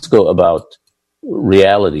couple of months ago about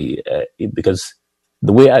reality, because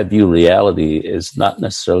the way I view reality is not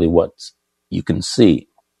necessarily what you can see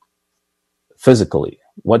physically.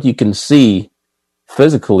 What you can see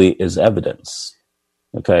physically is evidence.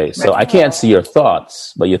 Okay, so I can't see your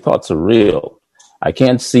thoughts, but your thoughts are real. I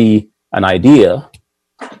can't see an idea,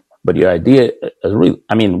 but your idea is real.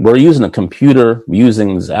 I mean, we're using a computer, we're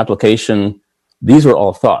using this application. These were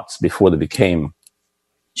all thoughts before they became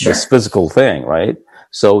this physical thing, right?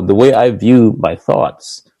 So the way I view my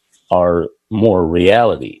thoughts are more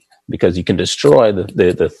reality, because you can destroy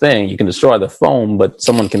the thing, you can destroy the phone, but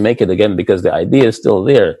someone can make it again because the idea is still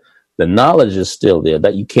there. The knowledge is still there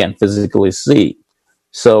that you can't physically see.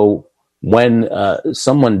 So when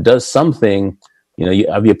someone does something,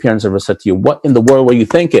 have your parents ever said to you, "What in the world were you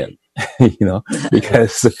thinking?"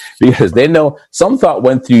 because they know some thought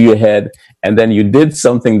went through your head, and then you did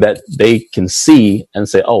something that they can see and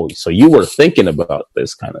say, "Oh, so you were thinking about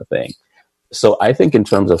this kind of thing." So I think in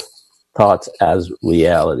terms of thoughts as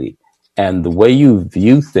reality, and the way you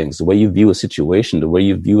view things, the way you view a situation, the way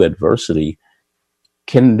you view adversity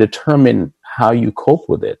can determine how you cope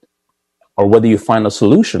with it, or whether you find a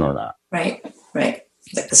solution or not. Right. Like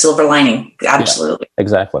the silver lining. Absolutely. Yeah,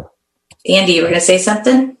 exactly. Andy, you were going to say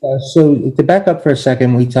something? So to back up for a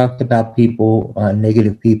second, we talked about people,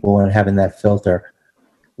 negative people, and having that filter.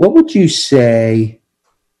 What would you say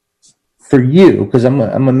for you? Because I'm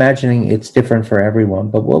imagining it's different for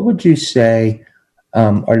everyone. But what would you say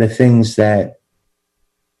are the things that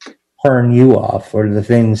turn you off, or the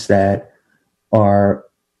things that are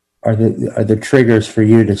the triggers for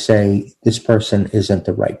you to say this person isn't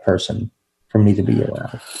the right person for me to be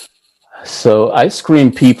around? So I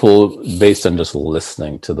screen people based on just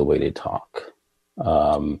listening to the way they talk.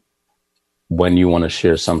 When you want to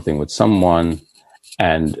share something with someone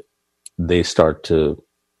and they start to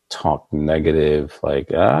talk negative,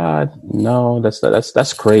 like, no,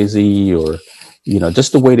 that's crazy, or,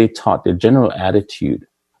 just the way they talk, their general attitude,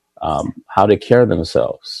 how they carry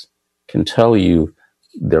themselves can tell you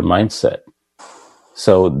their mindset.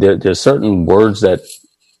 So there's certain words that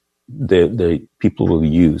the people will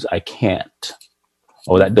use. I can't.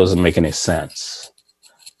 Oh, that doesn't make any sense.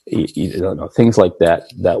 Things like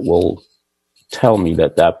that will tell me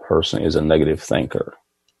that person is a negative thinker,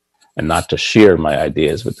 and not to share my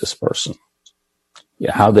ideas with this person.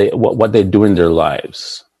 Yeah, what they do in their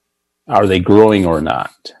lives. Are they growing or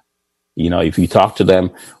not? If you talk to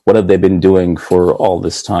them, what have they been doing for all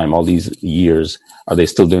this time, all these years? Are they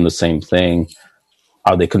still doing the same thing?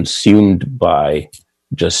 Are they consumed by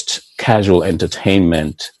just casual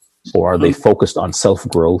entertainment, or are they focused on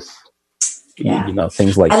self-growth? Yeah.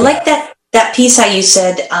 Things like that. I like that piece how you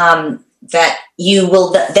said that you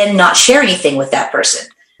will then not share anything with that person.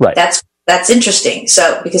 Right. That's interesting.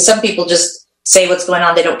 So, because some people just say what's going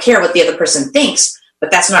on, they don't care what the other person thinks,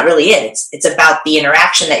 but that's not really it. It's about the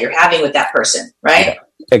interaction that you're having with that person, right? Yeah,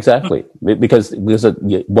 exactly. Because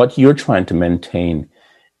what you're trying to maintain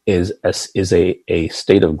is a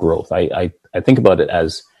state of growth. I think about it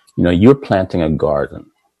as, you're planting a garden,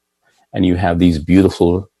 and you have these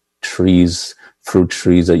beautiful trees, fruit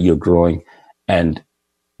trees that you're growing, and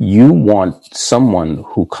you want someone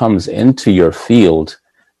who comes into your field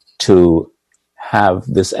to have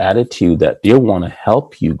this attitude that they want to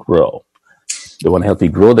help you grow. They want to help you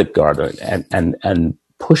grow that garden and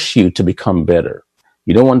push you to become better.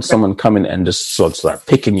 You don't want someone coming and just sort of start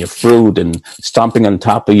picking your fruit and stomping on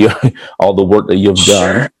top of all the work that you've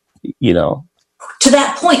done, To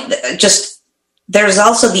that point, just there's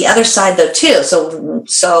also the other side though too.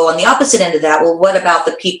 So on the opposite end of that, well, what about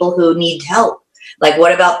the people who need help? Like,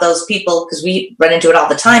 what about those people? Because we run into it all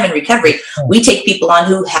the time in recovery. We take people on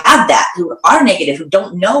who have that, who are negative, who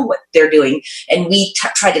don't know what they're doing, and we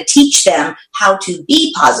try to teach them how to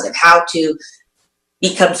be positive, how to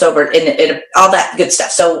become sober, and all that good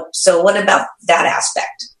stuff. So what about that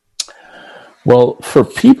aspect? Well, for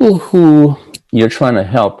people who you're trying to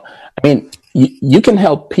help, I mean, you can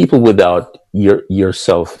help people without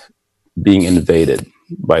yourself being invaded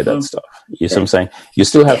by that stuff. You see what I'm saying? You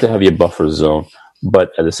still have to have your buffer zone,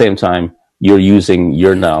 but at the same time, you're using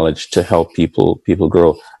your knowledge to help people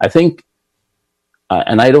grow. I think,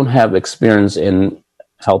 and I don't have experience in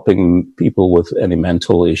helping people with any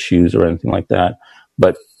mental issues or anything like that,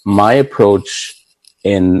 but my approach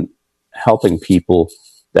in helping people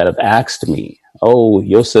that have asked me, "Oh,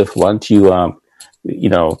 Joseph, why don't you,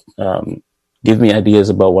 give me ideas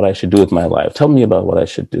about what I should do with my life. Tell me about what I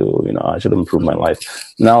should do. I should improve my life."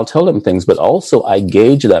 Now I'll tell them things, but also I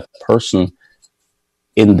gauge that person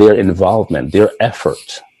in their involvement, their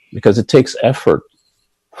effort, because it takes effort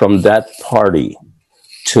from that party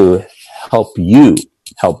to help you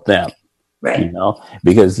help them. Right.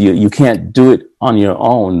 Because you can't do it on your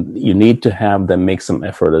own. You need to have them make some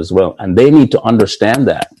effort as well. And they need to understand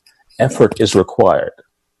that effort is required.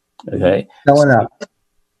 Okay. Showing up.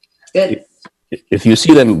 Good. If you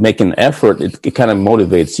see them making effort, it kind of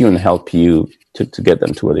motivates you and help you to get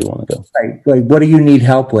them to where they want to go. Right. Like, what do you need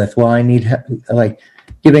help with? Well, I need like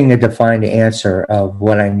giving a defined answer of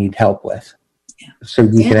what I need help with. Yeah. So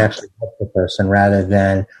you can actually help the person rather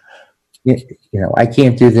than, I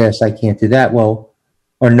can't do this, I can't do that. Well,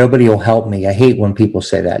 or nobody will help me. I hate when people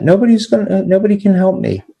say that. Nobody can help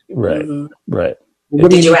me. Right. Right.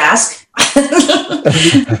 Did you ask?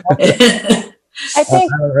 I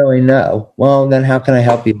think I don't really know. Well, then how can I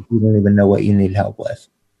help you if you don't even know what you need help with?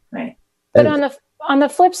 Right. But on the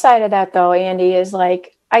flip side of that, though, Andy, is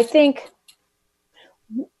like, I think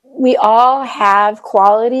we all have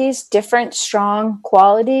qualities, different strong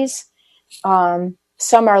qualities.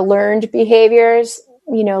 Some are learned behaviors,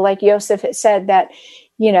 like Joseph had said that,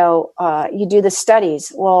 you do the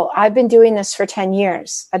studies. Well, I've been doing this for 10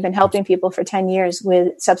 years. I've been helping people for 10 years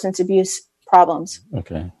with substance abuse problems.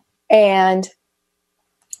 Okay. And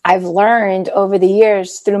I've learned over the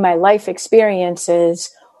years through my life experiences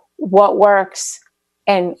what works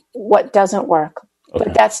and what doesn't work. Okay.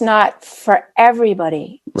 But that's not for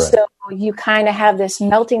everybody. Right. So you kind of have this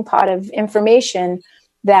melting pot of information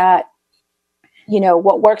that,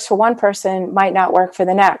 what works for one person might not work for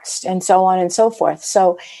the next, and so on and so forth.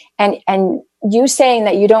 So, and you saying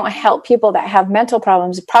that you don't help people that have mental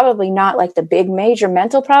problems, probably not like the big major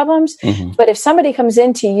mental problems, but if somebody comes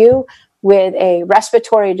into you with a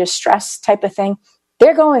respiratory distress type of thing,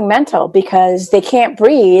 they're going mental because they can't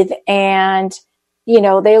breathe and,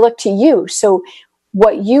 they look to you. So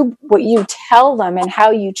what you tell them and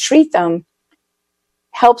how you treat them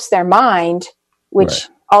helps their mind, which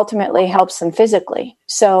ultimately helps them physically.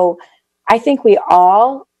 So I think we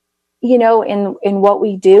all, in what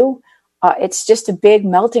we do, it's just a big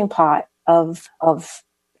melting pot of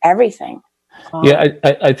everything.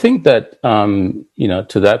 I think that,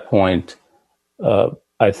 to that point,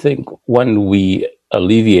 I think when we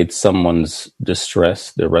alleviate someone's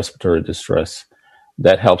distress, their respiratory distress,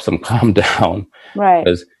 that helps them calm down. Right.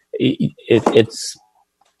 Because it's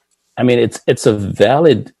a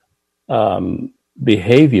valid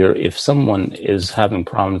behavior if someone is having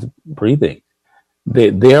problems breathing.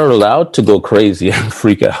 They are allowed to go crazy and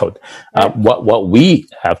freak out. What we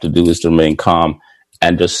have to do is to remain calm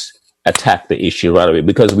and just attack the issue right away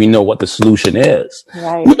because we know what the solution is.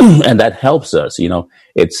 Right. And that helps us. I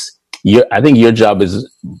think your job is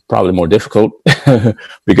probably more difficult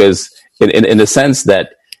because in the sense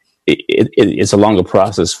that it's a longer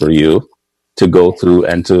process for you to go through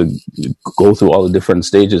and to go through all the different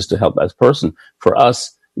stages to help that person. For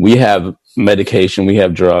us, we have medication, we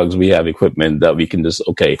have drugs, we have equipment that we can just,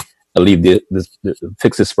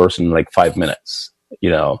 fix this person in like 5 minutes,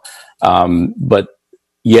 but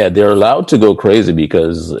yeah, they're allowed to go crazy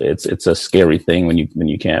because it's a scary thing when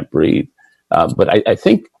you can't breathe. But I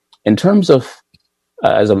think in terms of,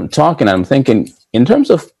 as I'm talking, I'm thinking in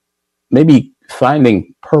terms of maybe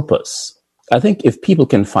finding purpose. I think if people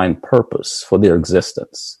can find purpose for their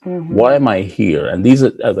existence, why am I here? And these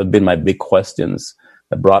have been my big questions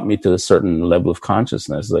that brought me to a certain level of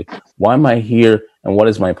consciousness. Like, why am I here? And what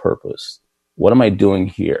is my purpose? What am I doing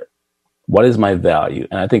here? What is my value?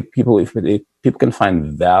 And I think if people can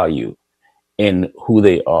find value in who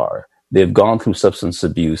they are, they've gone through substance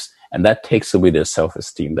abuse, and that takes away their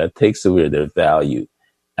self-esteem, that takes away their value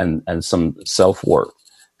and some self-worth.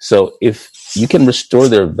 So if you can restore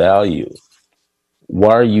their value,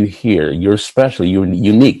 why are you here? You're special. You're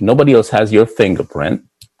unique. Nobody else has your fingerprint,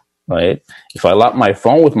 right? If I lock my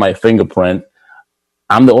phone with my fingerprint,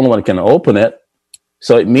 I'm the only one that can open it.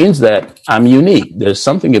 So it means that I'm unique. There's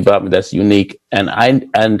something about me that's unique. And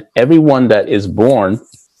everyone that is born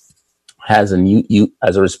has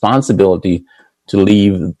a responsibility to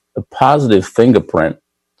leave a positive fingerprint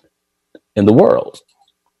in the world.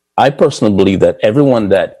 I personally believe that everyone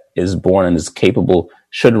that is born and is capable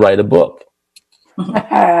should write a book.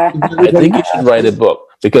 I think you should write a book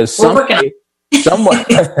because someone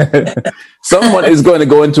is going to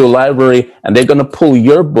go into a library and they're going to pull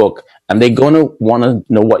your book and they're going to want to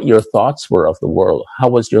know what your thoughts were of the world. How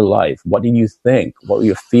was your life? What did you think? What were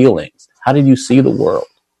your feelings? How did you see the world?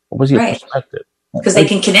 What was your Right. perspective? Because they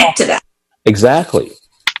can connect to that. Exactly.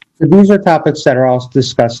 So these are topics that are also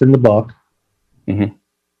discussed in the book,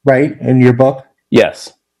 right? In your book?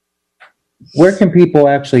 Yes. Where can people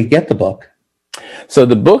actually get the book? So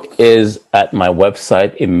the book is at my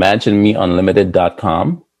website,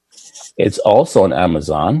 imaginemeunlimited.com. It's also on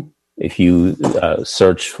Amazon. If you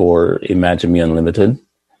search for Imagine Me Unlimited,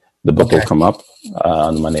 the book will come up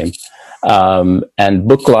under my name. And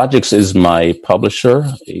BookLogix is my publisher.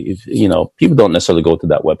 People don't necessarily go to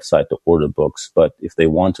that website to order books, but if they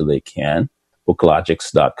want to, they can.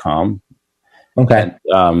 BookLogix.com. Okay.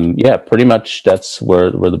 And, pretty much that's where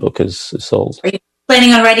the book is sold. Are you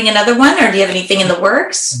planning on writing another one, or do you have anything in the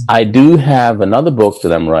works? I do have another book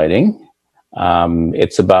that I'm writing.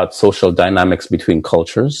 It's about social dynamics between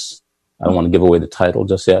cultures. I don't want to give away the title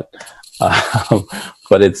just yet,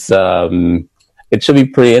 but it's it should be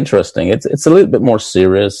pretty interesting. It's a little bit more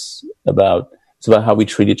serious about how we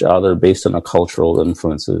treat each other based on our cultural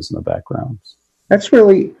influences and our backgrounds. That's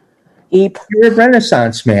really deep. You're a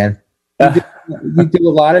Renaissance man. You do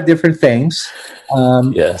a lot of different things.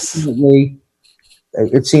 Yes.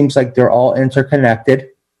 It seems like they're all interconnected.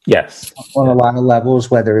 Yes. On a lot of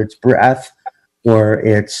levels, whether it's breath or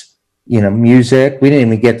it's, music. We didn't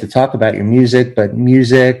even get to talk about your music, but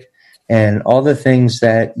music and all the things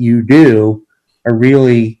that you do are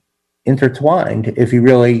really intertwined. If you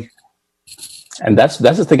really, and that's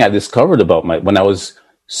the thing I discovered about when I was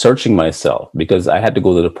searching myself, because I had to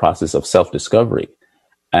go through the process of self-discovery,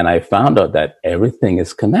 and I found out that everything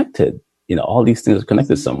is connected. All these things are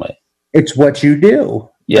connected some way. It's what you do.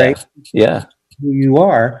 Yeah. Right? Yeah. Who you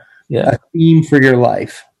are. Yeah. A theme for your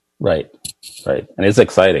life. Right. And it's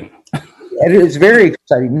exciting. It is very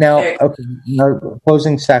exciting. Now, okay, our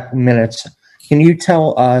closing minutes. Can you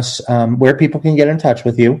tell us where people can get in touch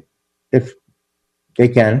with you, if they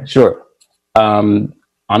can? Sure. On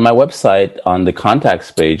my website, on the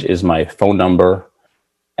contacts page, is my phone number,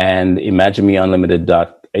 and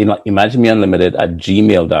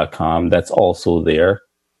imaginemeunlimited@gmail.com. That's also there.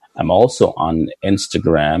 I'm also on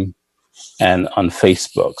Instagram and on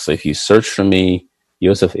Facebook. So if you search for me,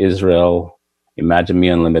 Yosef Israel, Imagine Me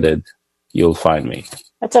Unlimited, you'll find me.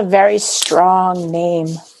 That's a very strong name.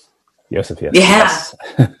 Yosef, yes. Yeah. Yes.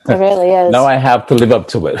 It really is. Now I have to live up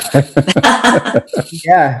to it.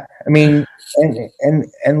 Yeah. I mean,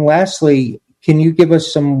 and lastly, can you give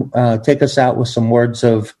us take us out with some words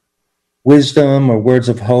of wisdom or words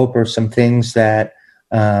of hope, or some things that,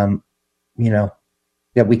 that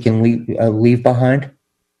we can leave behind?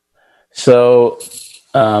 So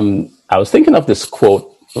I was thinking of this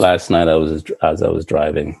quote last night as I was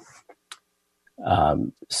driving.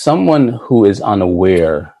 Someone who is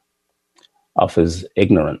unaware of his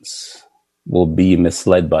ignorance will be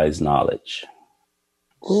misled by his knowledge.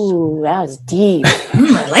 Ooh, that was deep.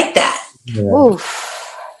 I like that. Yeah. Oof.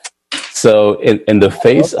 So in the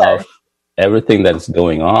face of everything that's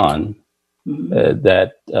going on, we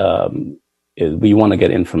want to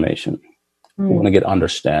get information. We want to get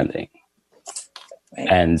understanding. Right.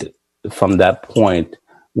 And from that point,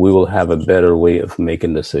 we will have a better way of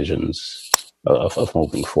making decisions, of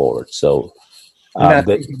moving forward. So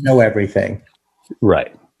you know everything.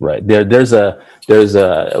 Right. There's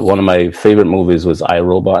one of my favorite movies was I,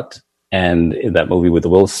 Robot, and in that movie with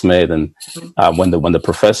Will Smith, and when the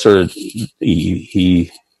professor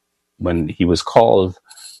when he was called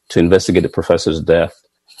to investigate the professor's death,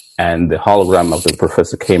 and the hologram of the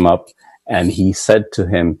professor came up, and he said to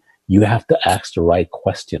him, "You have to ask the right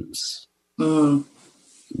questions. You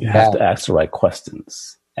have to ask the right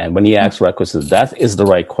questions." And when he asks the right questions, that is the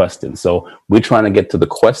right question. So we're trying to get to the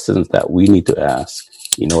questions that we need to ask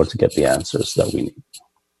in order to get the answers that we need.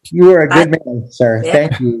 You are a good man, sir. Yeah.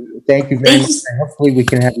 Thank you. Thank you very much. Hopefully we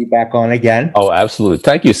can have you back on again. Oh, absolutely.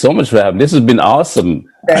 Thank you so much for having me. This has been awesome.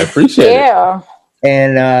 I appreciate it.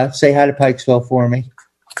 And say hi to Pikesville for me.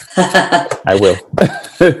 I will.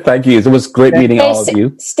 Thank you. It was great meeting all of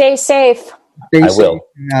you. Stay safe. Stay I safe. will.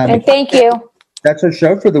 And thank you. That's our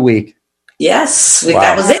show for the week. Yes, Wow.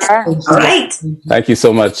 that was it. All right. Thank you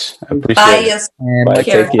so much. I appreciate Bye. it. Yes. And Bye. Take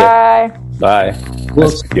care. Take care. Bye. Bye. we'll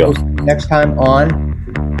Let's go. see you next time on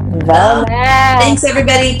The Map. Thanks,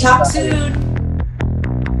 everybody. Talk soon.